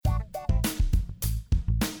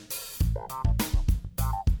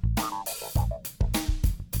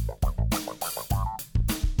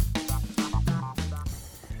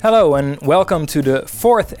Hello and welcome to the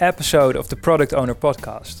 4th episode of the Product Owner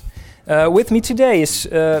Podcast. With me today is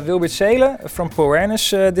Wilbert Seelen from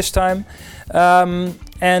ProAwareness this time.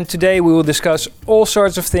 And today we will discuss all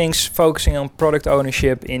sorts of things focusing on product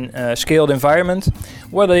ownership in a scaled environment.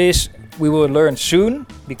 What it is, we will learn soon,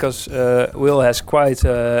 because Will has quite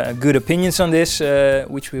good opinions on this,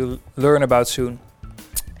 which we'll learn about soon.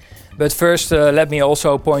 But first, let me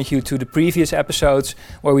also point you to the previous episodes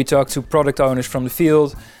where we talked to product owners from the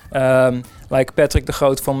field, like Patrick de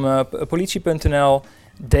Groot from Politie.nl,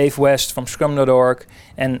 Dave West from Scrum.org,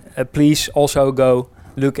 and please also go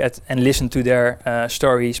look at and listen to their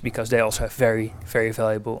stories, because they also have very, very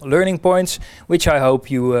valuable learning points, which I hope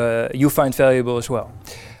you find valuable as well.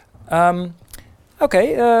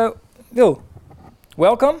 Will,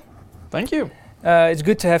 welcome. Thank you. It's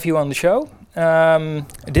good to have you on the show. A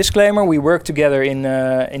disclaimer: we work together in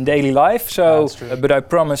daily life, so but I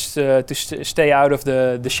promised to stay out of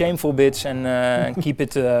the shameful bits and keep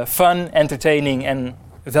it fun, entertaining, and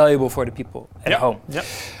valuable for the people at home. Yep.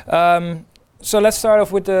 So let's start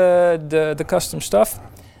off with the custom stuff.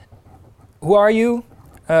 Who are you?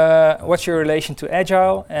 What's your relation to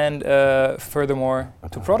Agile, and furthermore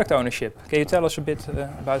to product ownership? Can you tell us a bit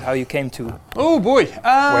about how you came to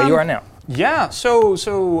where you are now? Yeah, so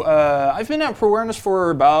I've been at ProAwareness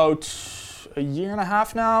for about a year and a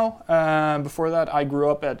half now. Before that, I grew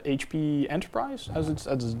up at HP Enterprise, as it's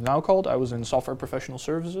now called. I was in software professional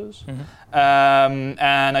services, and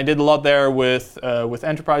I did a lot there with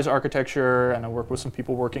enterprise architecture, and I worked with some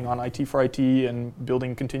people working on IT for IT and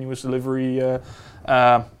building continuous delivery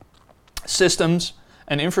systems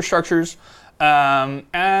and infrastructures.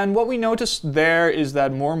 And what we noticed there is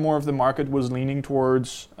that more and more of the market was leaning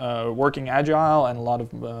towards working agile, and a lot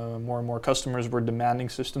of more and more customers were demanding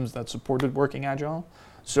systems that supported working agile.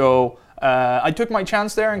 So I took my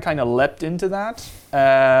chance there and kind of leapt into that,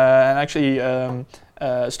 and actually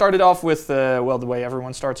started off with the way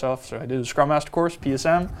everyone starts off. So I did a Scrum Master course,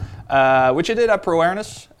 PSM, which I did at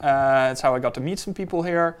ProAwareness. That's how I got to meet some people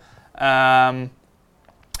here.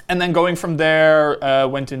 And then going from there,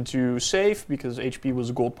 went into SAFe, because HP was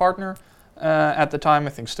a gold partner at the time, I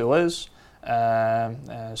think still is.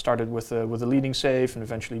 Started with a leading SAFe, and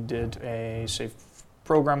eventually did a SAFe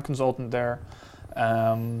program consultant there.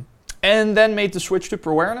 And then made the switch to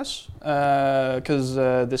ProAwareness, because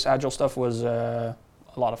this agile stuff was a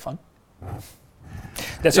lot of fun.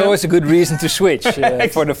 That's always a good reason to switch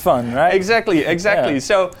for the fun, right? Exactly. Yeah.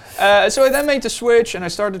 So I then made the switch, and I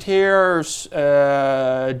started here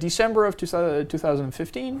December of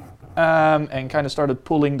 2015, and kind of started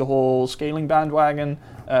pulling the whole scaling bandwagon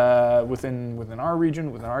within our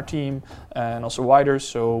region, within our team, and also wider.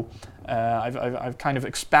 So I've kind of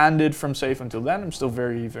expanded from SAFe until then. I'm still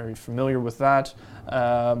very, very familiar with that,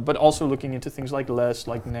 but also looking into things like LESS,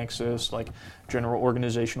 like Nexus, like general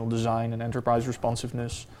organizational design and enterprise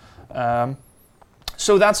responsiveness.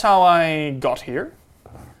 So that's how I got here,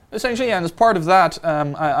 essentially. And as part of that,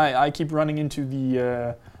 I keep running into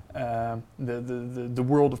the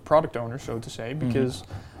world of product owners, so to say, because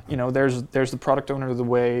there's the product owner the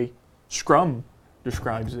way Scrum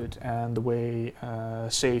describes it, and the way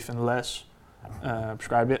SAFe and LESS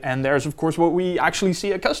prescribe it, and there's of course what we actually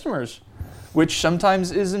see at customers, which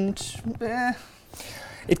sometimes isn't.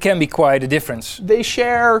 It can be quite a difference. They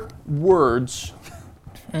share words.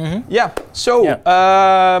 Yeah. So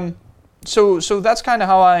so that's kind of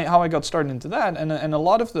how I got started into that, and a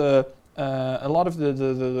lot of the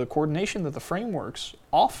coordination that the frameworks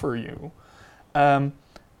offer you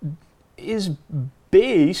is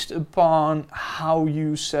based upon how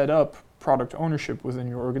you set up product ownership within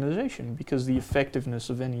your organization, because the effectiveness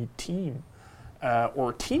of any team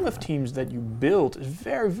or team of teams that you build is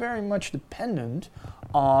very, very much dependent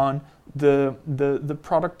on the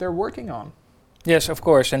product they're working on. Yes, of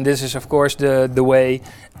course, and this is of course the way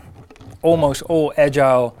almost all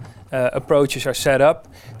agile approaches are set up,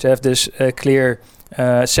 to have this clear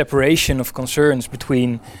separation of concerns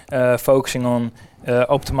between focusing on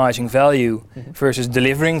optimizing value versus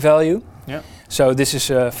delivering value. Yeah. So this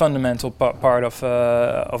is a fundamental part of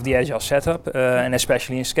the agile setup, and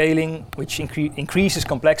especially in scaling, which increases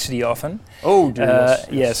complexity often. Oh, dear,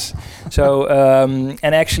 yes. So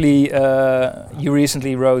and actually, you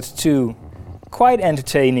recently wrote 2 quite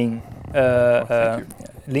entertaining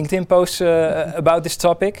LinkedIn posts about this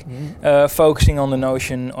topic, focusing on the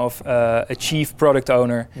notion of a chief product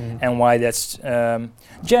owner and why that's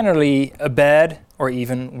generally a bad or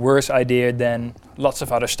even worse idea than lots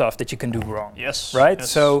of other stuff that you can do wrong. Yes. Right?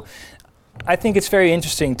 Yes. So I think it's very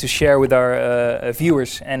interesting to share with our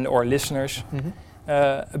viewers and or listeners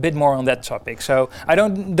a bit more on that topic. So I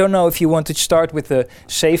don't know if you want to start with the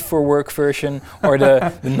safe for work version or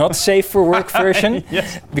the not safe for work version,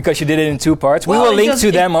 Yes. because you did it in 2 parts. Well, we will it link does- to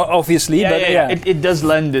it- them obviously, but yeah. It does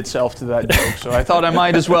lend itself to that joke. So I thought I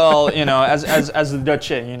might as well, as the Dutch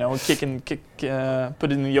say,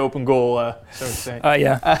 put it in the open goal, so to say.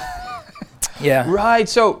 Yeah. Yeah. Right.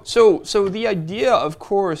 So the idea, of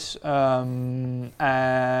course, and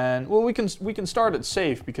well, we can start at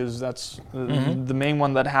safe because that's the main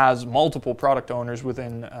one that has multiple product owners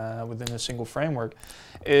within a single framework.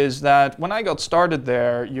 Is that when I got started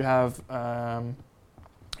there, you have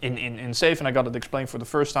in safe, and I got it explained for the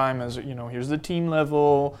first time as here's the team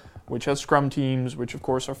level, which has Scrum teams, which of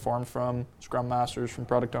course are formed from Scrum Masters, from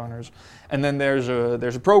product owners, and then there's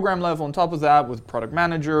a program level on top of that with product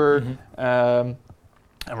manager, a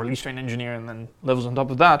release train engineer, and then levels on top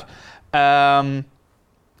of that. At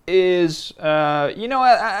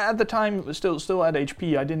the time, still at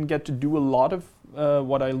HP, I didn't get to do a lot of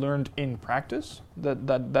what I learned in practice.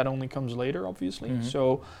 That only comes later, obviously.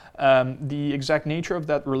 So the exact nature of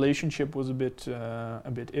that relationship was a bit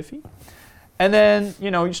iffy. And then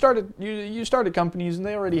you started companies, and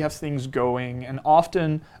they already have things going. And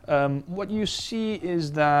often, what you see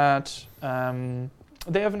is that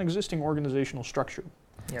they have an existing organizational structure.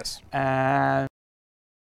 Yes. And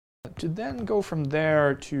to then go from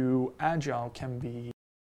there to agile can be,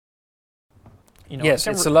 yes,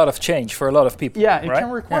 it's a lot of change for a lot of people. Yeah, it right?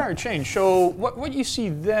 can require change. So what you see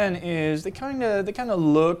then is they kind of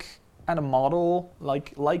look at a model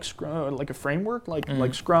like Scrum, like a framework,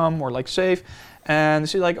 like Scrum or like Safe, and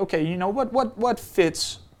see like, okay, what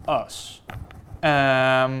fits us.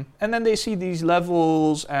 And then they see these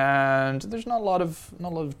levels, and there's not a lot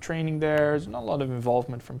of training there. There's not a lot of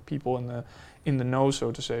involvement from people in the know,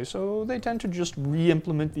 so to say. So they tend to just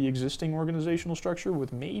re-implement the existing organizational structure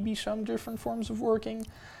with maybe some different forms of working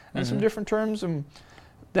and some different terms. And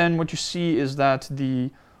then what you see is that the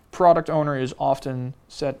product owner is often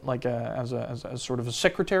set like as sort of a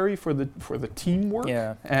secretary for the teamwork.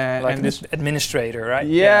 Yeah, and this administrator, right?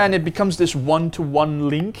 Yeah, and it becomes this one-to-one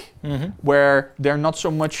link where they're not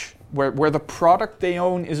so much where the product they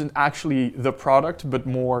own isn't actually the product, but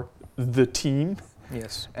more the team.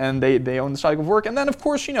 Yes. And they own the cycle of work, and then of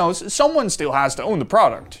course someone still has to own the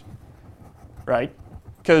product, right?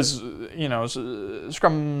 Because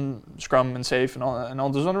Scrum and Safe and all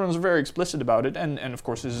those other ones are very explicit about it, and of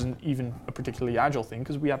course this isn't even a particularly agile thing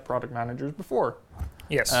because we had product managers before.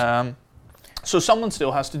 Yes. So someone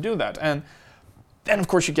still has to do that, and then of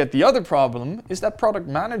course you get the other problem is that product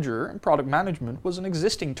manager and product management was an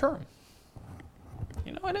existing term.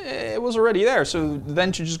 It was already there. So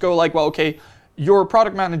then to just go like, well, okay, you're a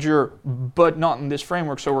product manager, but not in this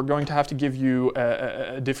framework, so we're going to have to give you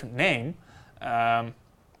a different name. That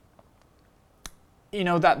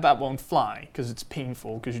won't fly because it's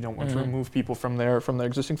painful because you don't want to remove people from their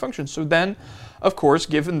existing functions. So then, of course,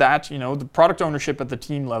 given that the product ownership at the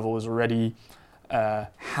team level is already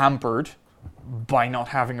hampered by not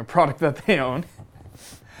having a product that they own,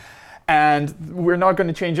 and we're not going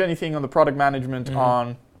to change anything on the product management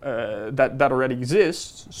on that already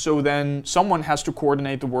exists. So then someone has to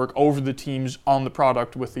coordinate the work over the teams on the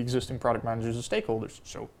product with the existing product managers and stakeholders.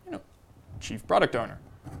 So chief product owner.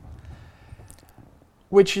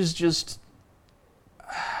 Which is just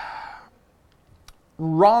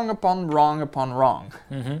wrong upon wrong upon wrong.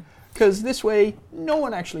 Because this way, no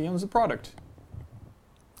one actually owns the product.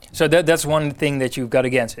 So that's one thing that you've got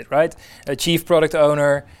against it, right? A chief product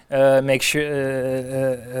owner makes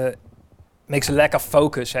a lack of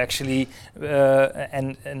focus, actually,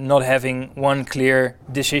 and not having one clear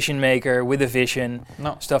decision maker with a vision,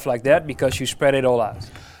 stuff like that, because you spread it all out.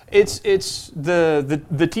 It's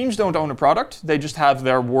the teams don't own a product. They just have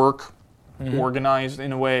their work organized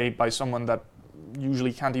in a way by someone that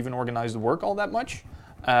usually can't even organize the work all that much.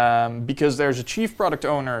 Because there's a chief product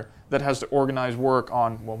owner that has to organize work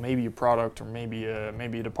on, well, maybe a product or maybe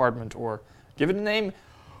a department, or give it a name,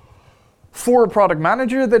 for a product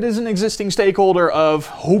manager that is an existing stakeholder of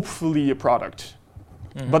hopefully a product.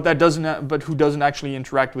 But who doesn't actually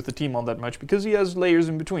interact with the team all that much because he has layers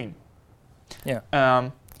in between.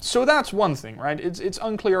 Yeah. So that's one thing, right? It's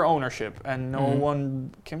unclear ownership, and no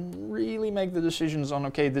one can really make the decisions on,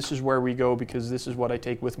 okay, this is where we go because this is what I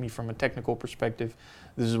take with me from a technical perspective.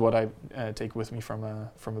 This is what I take with me from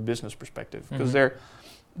a business perspective, because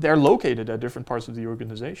they're located at different parts of the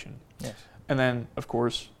organization. Yes. And then, of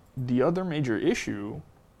course, the other major issue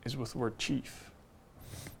is with the word chief.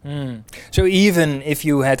 So even if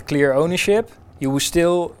you had clear ownership, you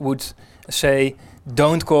still would say,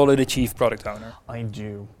 don't call it a chief product owner. I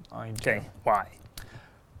do. Okay, why?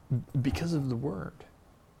 Because of the word.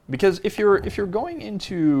 Because if you're going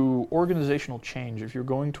into organizational change, if you're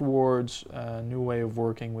going towards a new way of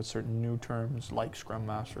working with certain new terms like Scrum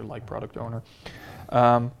Master, like Product Owner,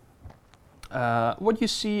 what you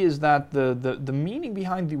see is that the meaning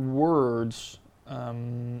behind the words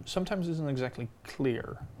sometimes isn't exactly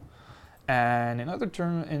clear. And in other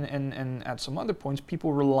terms, and at some other points,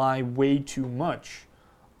 people rely way too much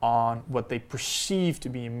on what they perceive to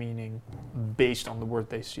be a meaning based on the word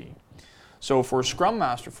they see. So for a Scrum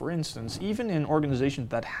Master, for instance, even in organizations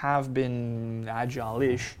that have been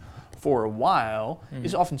agile-ish for a while,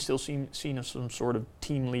 is often still seen as some sort of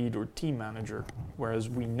team lead or team manager. Whereas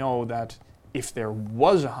we know that if there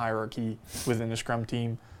was a hierarchy within a Scrum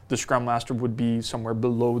team, the Scrum Master would be somewhere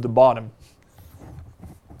below the bottom.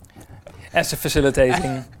 As a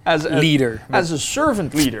facilitating leader. As a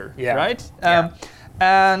servant leader, right?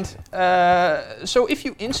 So if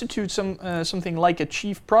you institute something like a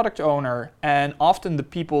chief product owner, and often the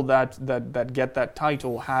people that get that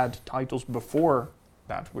title had titles before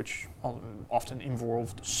that, which often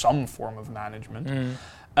involved some form of management,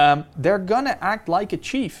 they're gonna act like a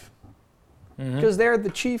chief. Because they're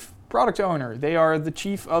the chief product owner. They are the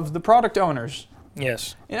chief of the product owners.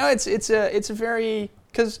 Yes. You know, it's a very,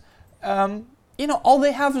 because all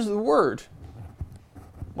they have is the word.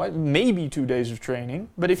 Well, maybe 2 days of training,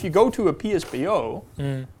 but if you go to a PSPO,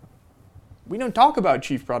 we don't talk about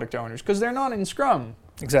chief product owners because they're not in Scrum.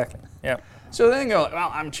 Exactly. Yeah. So then you go, well,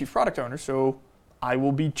 I'm chief product owner, so I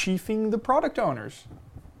will be chiefing the product owners.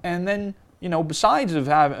 And then, besides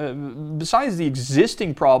the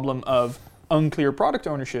existing problem of unclear product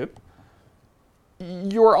ownership,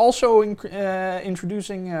 you're also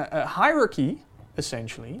introducing a hierarchy,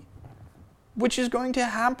 essentially, which is going to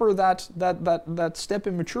hamper that step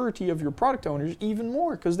in maturity of your product owners even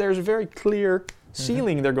more, because there's a very clear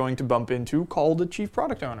ceiling they're going to bump into called the chief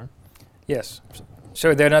product owner. Yes.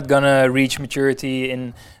 So they're not going to reach maturity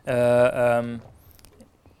in, how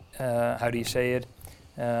do you say it,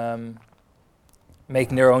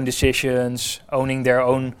 making their own decisions, owning their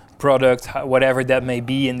own product, whatever that may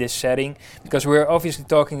be in this setting, because we're obviously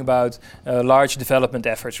talking about large development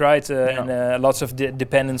efforts, right? And lots of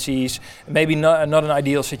dependencies. Maybe not an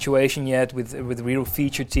ideal situation yet with real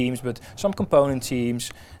feature teams, but some component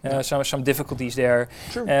teams, some difficulties there.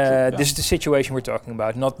 True, This is the situation we're talking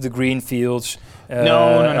about, not the green fields,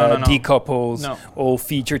 no. decoupled, all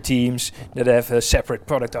feature teams that have separate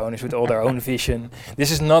product owners with all their own vision.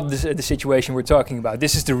 This is not the situation we're talking about.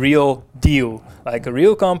 This is the real deal, like a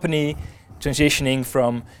real company transitioning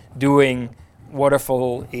from doing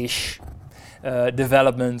waterfall-ish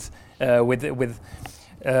development with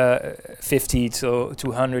 50 to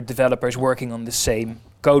 200 developers working on the same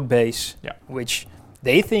code base, which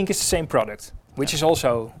they think is the same product, which is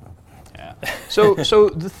also... So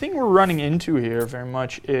the thing we're running into here very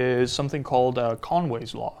much is something called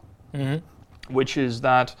Conway's Law, which is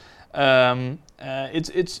that it's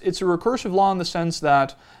a recursive law in the sense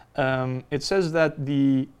that it says that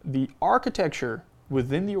the architecture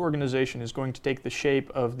within the organization is going to take the shape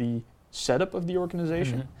of the setup of the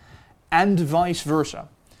organization, and vice versa.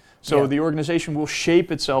 So the organization will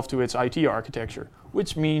shape itself to its IT architecture,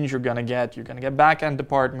 which means you're gonna get back-end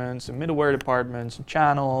departments and middleware departments and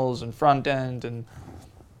channels and front-end and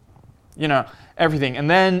everything. And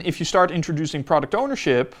then if you start introducing product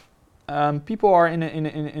ownership, people are in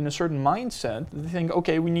a certain mindset. They think,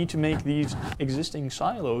 okay, we need to make these existing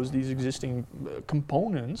silos, these existing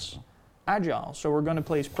components, agile. So we're going to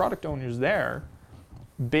place product owners there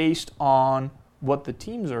based on what the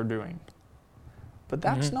teams are doing. But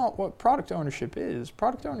that's not what product ownership is.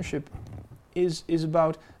 Product ownership is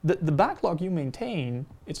about the backlog you maintain.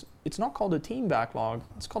 It's not called a team backlog.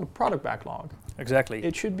 It's called a product backlog. Exactly.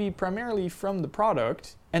 It should be primarily from the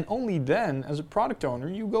product, and only then, as a product owner,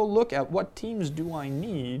 you go look at what teams do I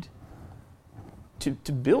need to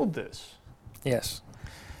build this. Yes.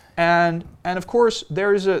 And of course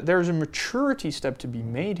there's a maturity step to be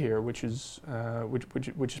made here, which is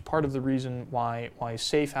part of the reason why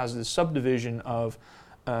SAFe has this subdivision of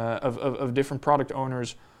different product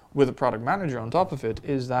owners with a product manager on top of it,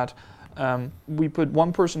 is that we put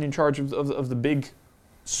one person in charge of the big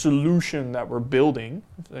solution that we're building,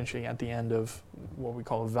 essentially at the end of what we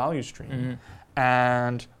call a value stream,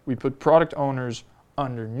 and we put product owners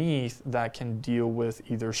underneath that can deal with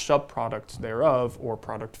either sub-products thereof or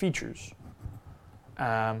product features,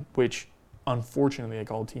 which unfortunately I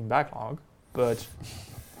call team backlog, but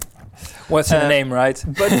what's in the name, right?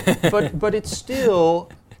 but it's still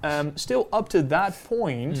up to that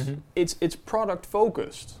point, it's product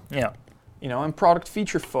focused, and product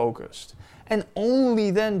feature focused, and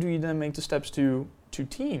only then do you then make the steps to to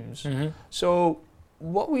teams. Mm-hmm. So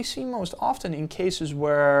what we see most often in cases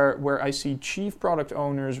where I see chief product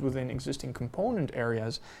owners within existing component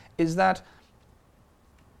areas is that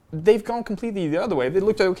they've gone completely the other way. They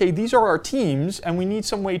looked at, okay, these are our teams, and we need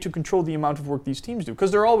some way to control the amount of work these teams do,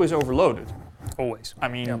 because they're always overloaded. Always. I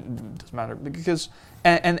mean, it doesn't matter, because,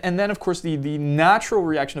 and then of course the natural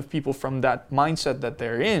reaction of people from that mindset that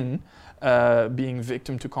they're in, being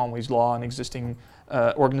victim to Conway's Law and existing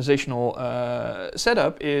organizational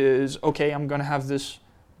setup is, okay, I'm going to have this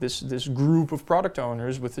group of product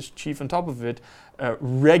owners with this chief on top of it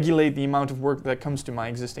regulate the amount of work that comes to my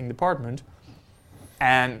existing department,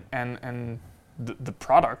 and the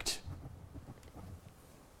product,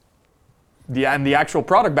 the actual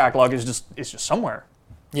product backlog is just somewhere.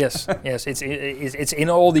 Yes, yes, it's in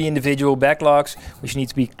all the individual backlogs, which need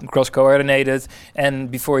to be cross-coordinated. And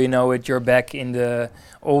before you know it, you're back in the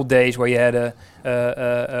old days where you had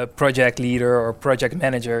a project leader or project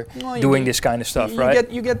manager doing this kind of stuff, right?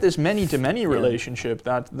 You get this many-to-many relationship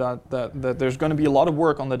that there's going to be a lot of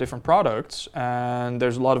work on the different products, and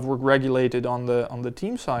there's a lot of work regulated on the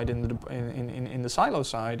team side, in the silo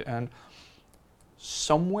side, and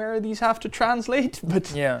somewhere these have to translate, but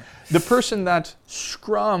the person that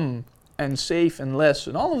Scrum and SAFe and LeSS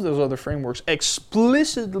and all of those other frameworks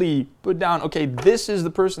explicitly put down, okay, this is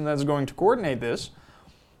the person that's going to coordinate this,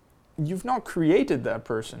 you've not created that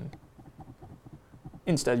person.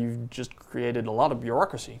 Instead, you've just created a lot of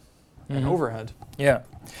bureaucracy and overhead. Yeah,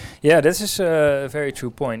 this is a very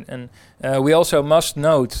true point. And we also must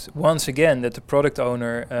note, once again, that the product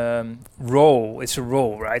owner role, it's a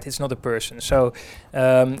role, right? It's not a person. So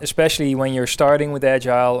especially when you're starting with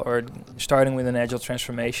Agile or starting with an Agile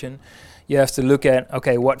transformation, you have to look at,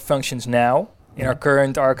 okay, what functions now in our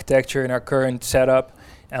current architecture, in our current setup,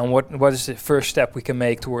 and what is the first step we can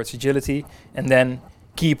make towards agility, and then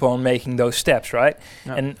keep on making those steps, right?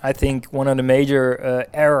 Yeah. And I think one of the major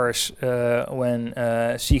errors when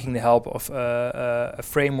seeking the help of a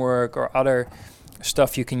framework or other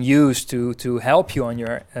stuff you can use to help you on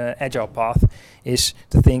your Agile path is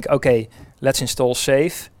to think, okay, let's install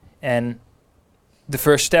SAFe, and the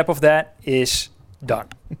first step of that is done.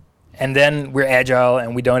 And then we're Agile,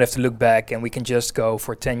 and we don't have to look back, and we can just go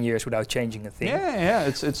for 10 years without changing a thing. Yeah.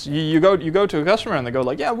 It's you go to a customer, and they go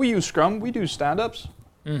like, yeah, we use Scrum, we do stand-ups.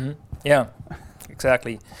 Mm-hmm. Yeah,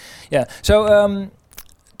 exactly. Yeah. So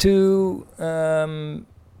to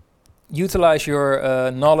utilize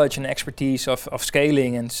your knowledge and expertise of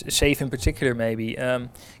scaling and SAFe in particular, maybe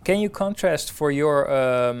can you contrast for your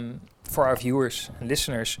for our viewers and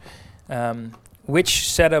listeners, which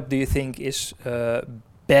setup do you think is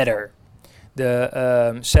better?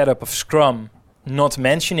 The setup of Scrum, not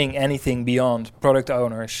mentioning anything beyond product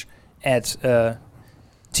owners at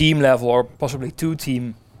team level or possibly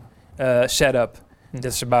two-team setup.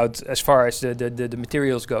 That's about as far as the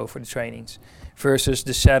materials go for the trainings, versus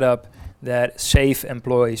the setup that SAFe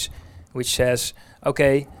employs, which says,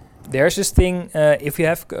 okay, there's this thing, if you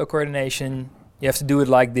have coordination, you have to do it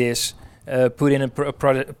like this. Put in a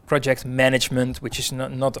project management, which is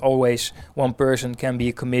not always one person, can be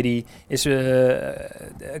a committee, is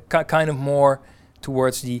kind of more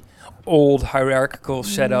towards the old hierarchical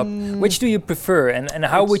setup. Which do you prefer, and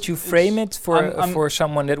how would you frame it for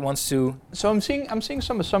someone that wants to? So I'm seeing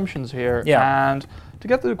some assumptions here, and to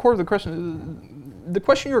get to the core of the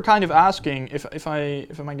question you're kind of asking, if I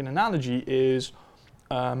make an analogy, is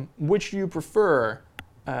which do you prefer,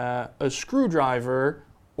 a screwdriver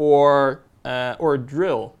or a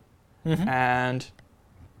drill, and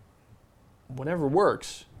whatever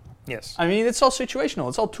works. Yes. I mean, it's all situational.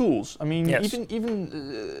 It's all tools. I mean,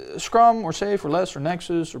 even Scrum or SAFe or LeSS or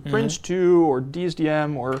Nexus or Prince2 or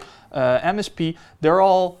DSDM or MSP, they're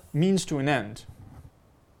all means to an end,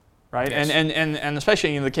 right? Yes. And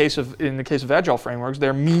especially in the case of Agile frameworks,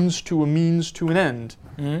 they're means to an end,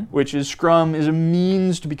 which is Scrum is a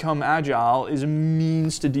means to become Agile, is a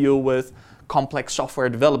means to deal with complex software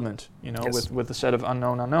development, with a set of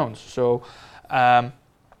unknown unknowns. So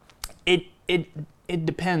it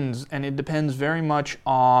depends, and it depends very much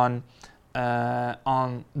on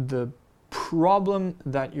the problem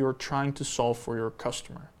that you're trying to solve for your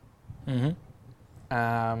customer. And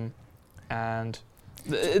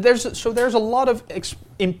there's a lot of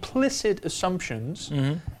implicit assumptions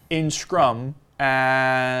in Scrum,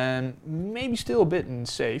 and maybe still a bit in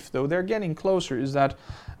SAFe, though they're getting closer. Is that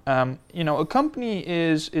a company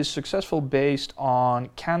is successful based on,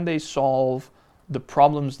 can they solve the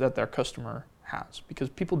problems that their customer has, because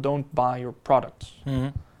people don't buy your products.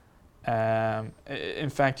 In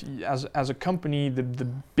fact, as a company, the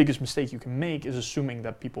biggest mistake you can make is assuming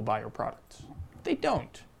that people buy your products. They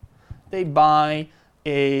don't. They buy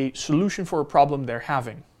a solution for a problem they're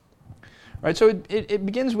having. Right, so it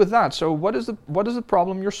begins with that. So what is the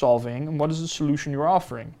problem you're solving, and what is the solution you're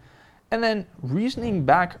offering? And then reasoning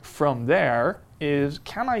back from there is,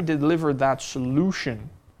 can I deliver that solution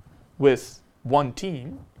with one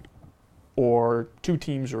team, or 2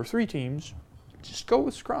 teams, or 3 teams? Just go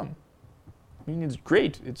with Scrum. I mean, it's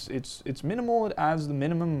great. It's minimal. It adds the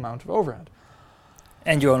minimum amount of overhead.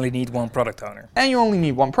 And you only need one product owner.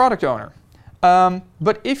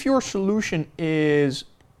 But if your solution is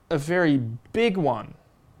a very big one,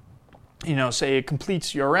 say a complete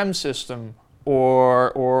CRM system,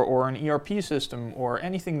 or an ERP system, or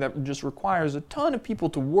anything that just requires a ton of people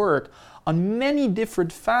to work on many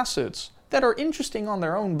different facets that are interesting on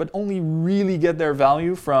their own, but only really get their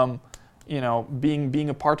value from, being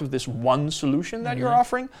a part of this one solution that you're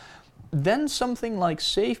offering, then something like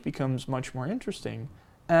SAFe becomes much more interesting.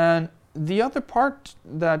 And the other part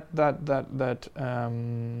that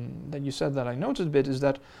you said that I noticed a bit is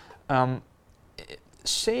that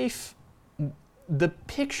SAFe, the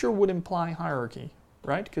picture would imply hierarchy,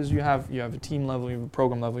 right? Because you have a team level, you have a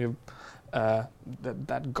program level, you have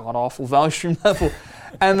that god awful value stream level,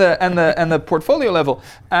 and the portfolio level,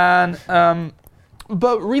 and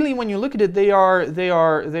but really when you look at it, they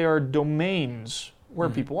are domains where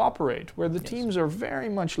people operate, where the teams are very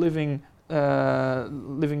much living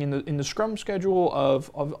in the Scrum schedule of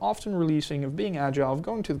often releasing, of being agile, of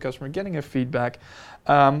going to the customer, getting a feedback,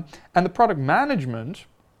 and the product management,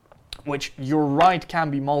 which you're right can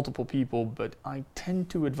be multiple people, but I tend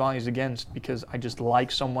to advise against, because I just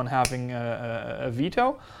like someone having a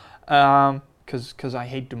veto, because I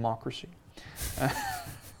hate democracy.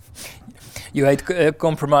 You hate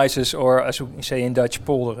compromises, or as we say in Dutch,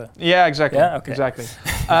 polderen. Yeah, exactly. Yeah, okay. Exactly.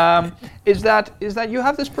 Is that you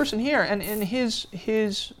have this person here, and in his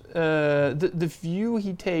the view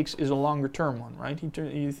he takes is a longer term one, right?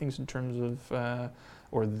 He thinks in terms of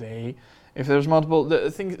or they. If there's multiple,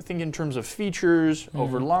 think in terms of features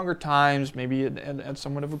over longer times, maybe at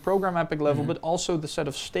somewhat of a program epic level, but also the set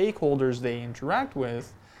of stakeholders they interact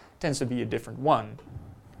with tends to be a different one.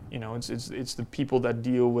 It's the people that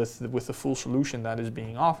deal with the full solution that is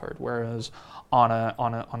being offered. Whereas on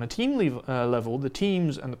a team level, the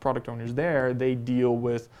teams and the product owners there, they deal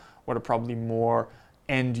with what are probably more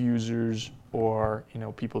end users, or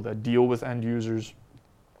people that deal with end users.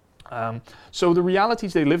 So the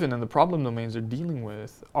realities they live in and the problem domains they're dealing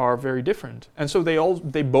with are very different, and so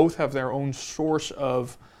they both have their own source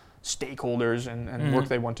of stakeholders and work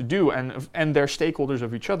they want to do, and they're stakeholders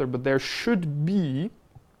of each other. But there should be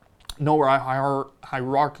no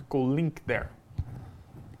hierarchical link there.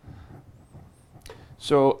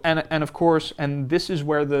 So and of course, and this is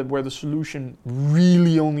where the solution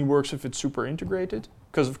really only works if it's super integrated.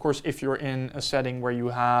 Because of course, if you're in a setting where you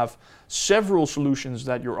have several solutions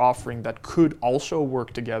that you're offering that could also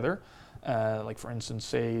work together, like for instance,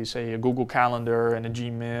 say a Google Calendar and a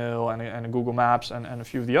Gmail and a Google Maps and a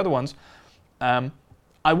few of the other ones,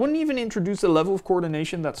 I wouldn't even introduce the level of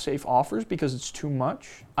coordination that SAFe offers, because it's too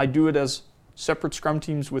much. I do it as separate Scrum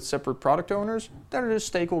teams with separate product owners that are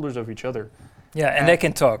just stakeholders of each other. Yeah, and they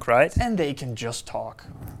can talk, right? And they can just talk.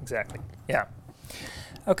 Exactly. Yeah.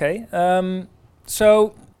 Okay.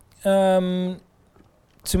 So, to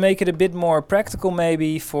make it a bit more practical,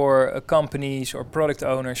 maybe for companies or product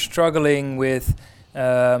owners struggling with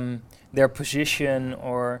their position,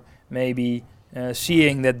 or maybe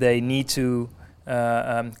seeing that they need to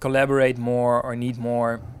collaborate more, or need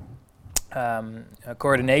more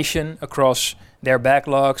coordination across their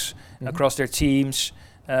backlogs, across their teams,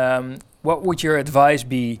 what would your advice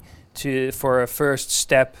be for a first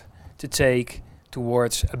step to take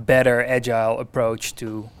towards a better agile approach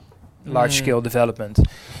to large-scale development?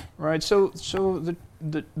 Right. So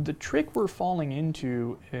the trick we're falling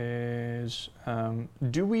into is,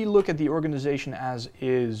 do we look at the organization as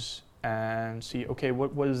is and see, okay,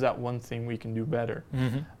 what is that one thing we can do better?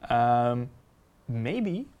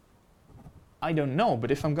 Maybe. I don't know.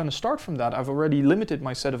 But if I'm going to start from that, I've already limited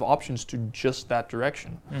my set of options to just that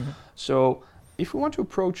direction. So if we want to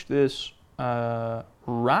approach this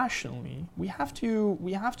rationally, we have to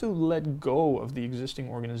let go of the existing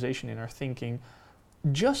organization in our thinking,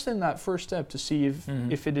 just in that first step, to see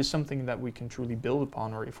if it is something that we can truly build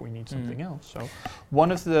upon, or if we need something else. So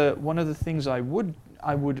one of the things I would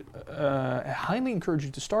highly encourage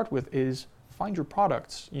you to start with is find your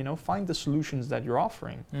products. Find the solutions that you're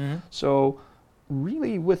offering. So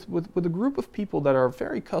really, with a group of people that are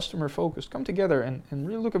very customer focused, come together and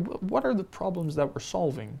really look at what are the problems that we're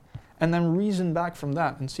solving. And then reason back from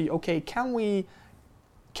that and see, okay, can we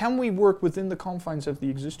work within the confines of the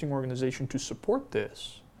existing organization to support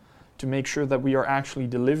this, to make sure that we are actually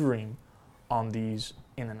delivering on these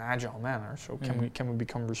in an agile manner. So can we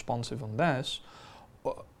become responsive on this,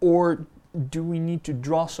 or do we need to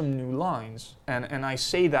draw some new lines? And I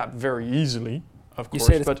say that very easily, of course,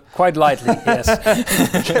 you say it quite lightly, yes,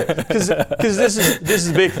 because this is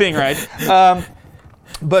a big thing, right?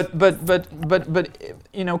 But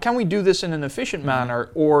can we do this in an efficient manner,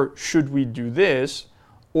 or should we do this,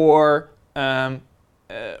 or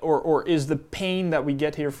is the pain that we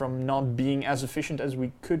get here from not being as efficient as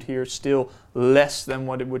we could here still less than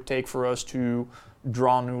what it would take for us to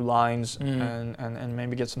draw new lines and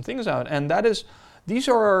maybe get some things out? And these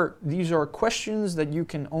are questions that you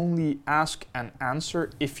can only ask and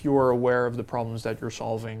answer if you are aware of the problems that you're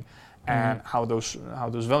solving and how those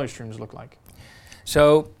value streams look like.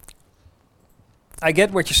 So I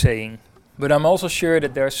get what you're saying, but I'm also sure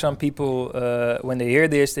that there are some people, when they hear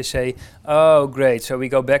this, they say, oh, great, so we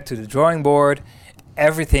go back to the drawing board,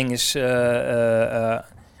 everything is up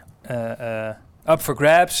for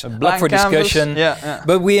grabs, up for discussion,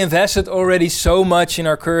 but we invested already so much in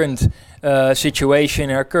our current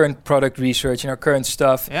situation, in our current product research, in our current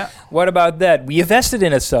stuff. Yeah. What about that? We invested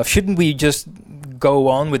in that stuff. Shouldn't we just go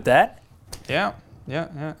on with that? Yeah.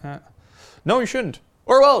 No, you shouldn't.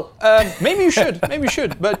 Or well, maybe you should. Maybe you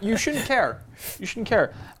should, but you shouldn't care. You shouldn't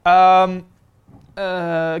care. One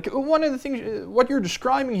of the things, what you're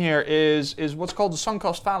describing here is what's called the sunk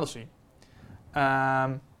cost fallacy,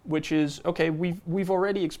 which is, okay, we've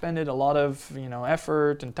already expended a lot of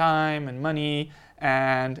effort and time and money,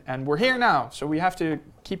 and we're here now, so we have to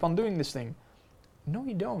keep on doing this thing. No,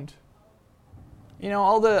 you don't.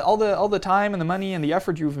 All the time and the money and the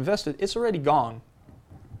effort you've invested, it's already gone.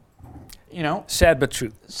 Sad but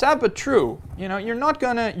true. Sad but true. You're not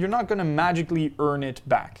gonna magically earn it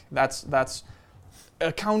back. That's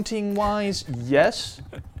accounting wise, yes,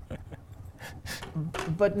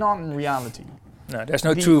 but not in reality. No, there's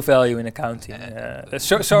no true value in accounting.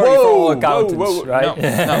 Sorry for all accountants,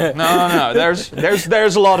 right? No.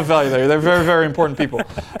 There's a lot of value there. They're very, very important people.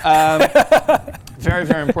 Very,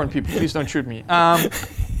 very important people. Please don't shoot me.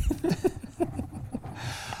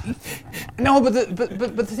 No, but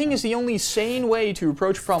the thing is, the only sane way to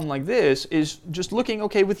approach a problem like this is just looking,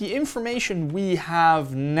 okay, with the information we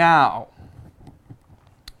have now,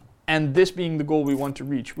 and this being the goal we want to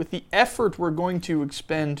reach, with the effort we're going to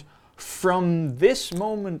expend from this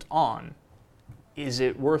moment on, is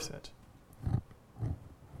it worth it?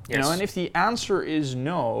 Yes. And if the answer is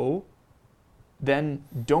no, then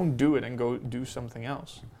don't do it and go do something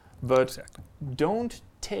else. But don't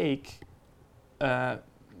take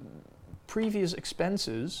previous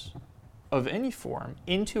expenses of any form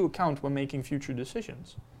into account when making future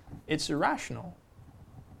decisions. It's irrational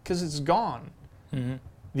because it's gone. Mm-hmm.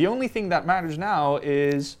 The only thing that matters now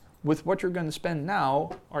is, with what you're going to spend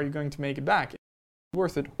now, are you going to make it back? Is it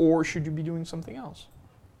worth it, or should you be doing something else?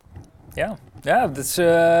 Yeah, that's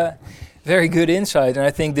very good insight, and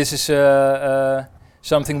I think this is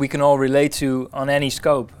something we can all relate to on any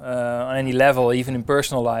scope, on any level, even in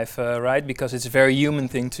personal life, right? Because it's a very human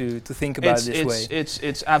thing to think about this way.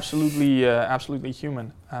 It's absolutely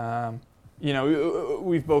human.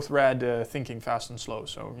 We've both read Thinking Fast and Slow,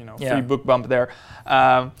 so free book bump there.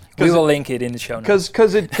 We will link it in the show notes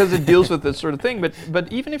because it deals with this sort of thing.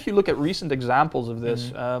 But even if you look at recent examples of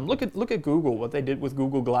this, look at Google, what they did with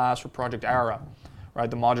Google Glass or Project Era, right?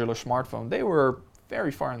 The modular smartphone. They were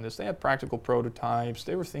very far in this. They had practical prototypes.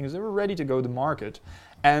 They were ready to go to market,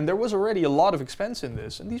 and there was already a lot of expense in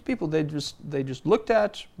this. And these people, they just looked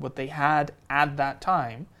at what they had at that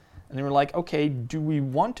time. And they were like, okay, do we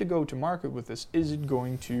want to go to market with this? Is it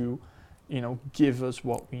going to, give us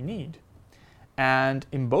what we need? And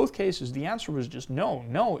in both cases, the answer was just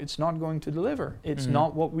no, it's not going to deliver. It's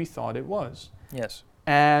not what we thought it was. Yes.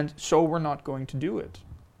 And so we're not going to do it.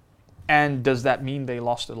 And does that mean they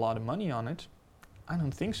lost a lot of money on it? I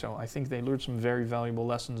don't think so. I think they learned some very valuable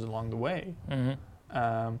lessons along the way.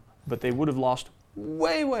 Mm-hmm. But they would have lost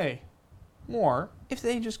way more if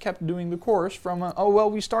they just kept doing the course from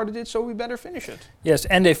we started it, so we better finish it. Yes,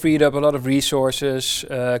 and they freed up a lot of resources,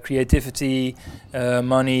 creativity,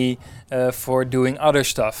 money for doing other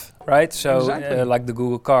stuff, right? So exactly. Like the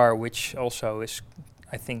Google car, which also is,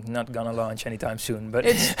 I think, not gonna launch anytime soon. But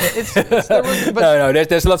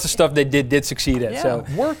there's lots of stuff they did succeed at. Yeah, so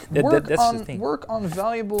work on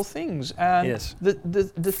valuable things. And yes.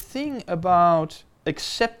 the thing about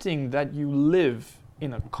accepting that you live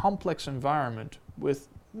in a complex environment with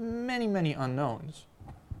many, many unknowns,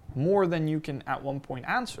 more than you can at one point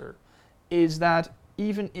answer, is that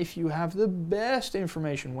even if you have the best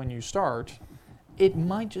information when you start, it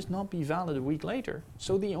might just not be valid a week later.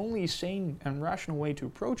 So the only sane and rational way to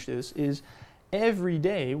approach this is every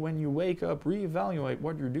day when you wake up, reevaluate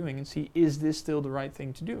what you're doing and see, is this still the right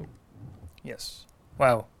thing to do? Yes.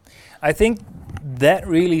 Wow. I think that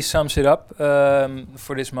really sums it up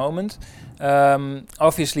for this moment.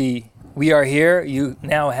 Obviously, we are here. You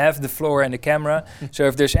now have the floor and the camera. So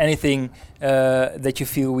if there's anything that you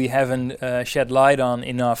feel we haven't shed light on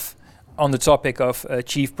enough on the topic of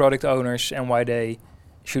chief product owners and why they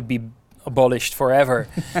should be abolished forever,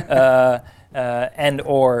 and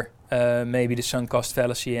or maybe the sunk cost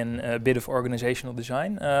fallacy and a bit of organizational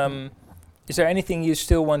design. Is there anything you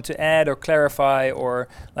still want to add or clarify or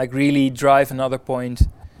like really drive another point,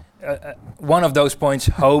 one of those points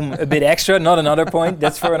home a bit extra, not another point,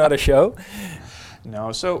 that's for another show?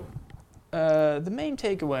 No, so the main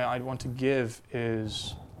takeaway I'd want to give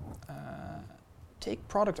is take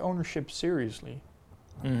product ownership seriously.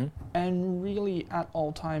 Mm-hmm. And really at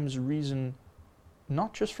all times reason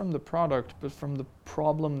not just from the product, but from the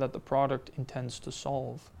problem that the product intends to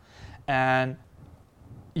solve. And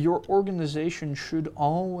your organization should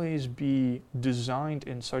always be designed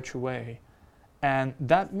in such a way. And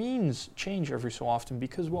that means change every so often,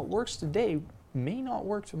 because what works today may not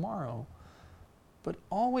work tomorrow. But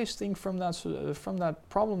always think from that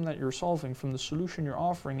problem that you're solving, from the solution you're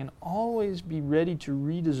offering, and always be ready to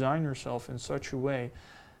redesign yourself in such a way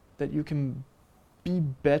that you can be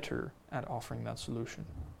better at offering that solution.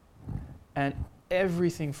 And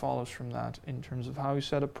everything follows from that in terms of how you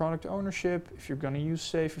set up product ownership, if you're going to use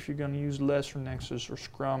SAFe, if you're going to use LeSS or Nexus or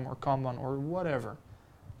Scrum or Kanban or whatever.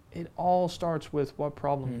 It all starts with what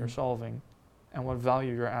problem you're solving and what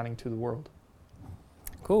value you're adding to the world.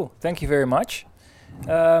 Cool, thank you very much.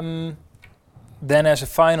 Then as a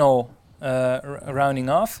final rounding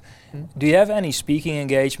off, do you have any speaking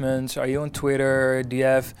engagements? Are you on Twitter? Do you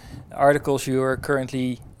have articles you are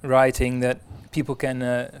currently writing that people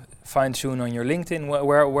can find soon on your LinkedIn?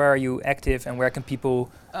 Where are you active, and where can people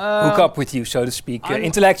hook up with you, so to speak,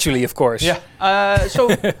 intellectually, of course? Yeah. So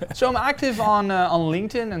I'm active on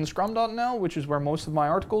LinkedIn and Scrum.nl, which is where most of my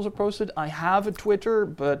articles are posted. I have a Twitter,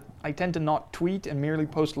 but I tend to not tweet and merely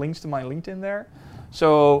post links to my LinkedIn there.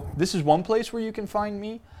 So this is one place where you can find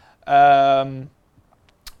me. I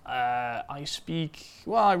speak.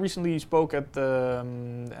 Well, I recently spoke at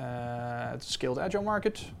the Scaled Agile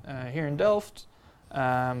Market here in Delft.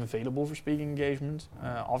 Available for speaking engagement,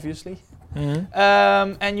 obviously.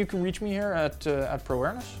 And you can reach me here at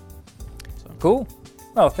ProAwareness. So. Cool.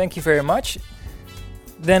 Well, thank you very much.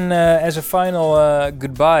 Then as a final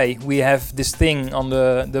goodbye, we have this thing on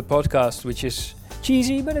the podcast, which is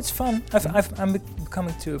cheesy, but it's fun. I'm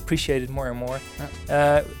becoming to appreciate it more and more.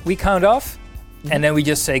 Yeah. We count off, and then we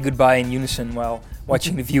just say goodbye in unison while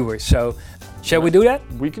watching the viewers. So, shall we do that?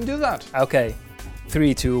 We can do that. Okay.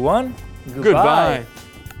 3, 2, 1. Goodbye.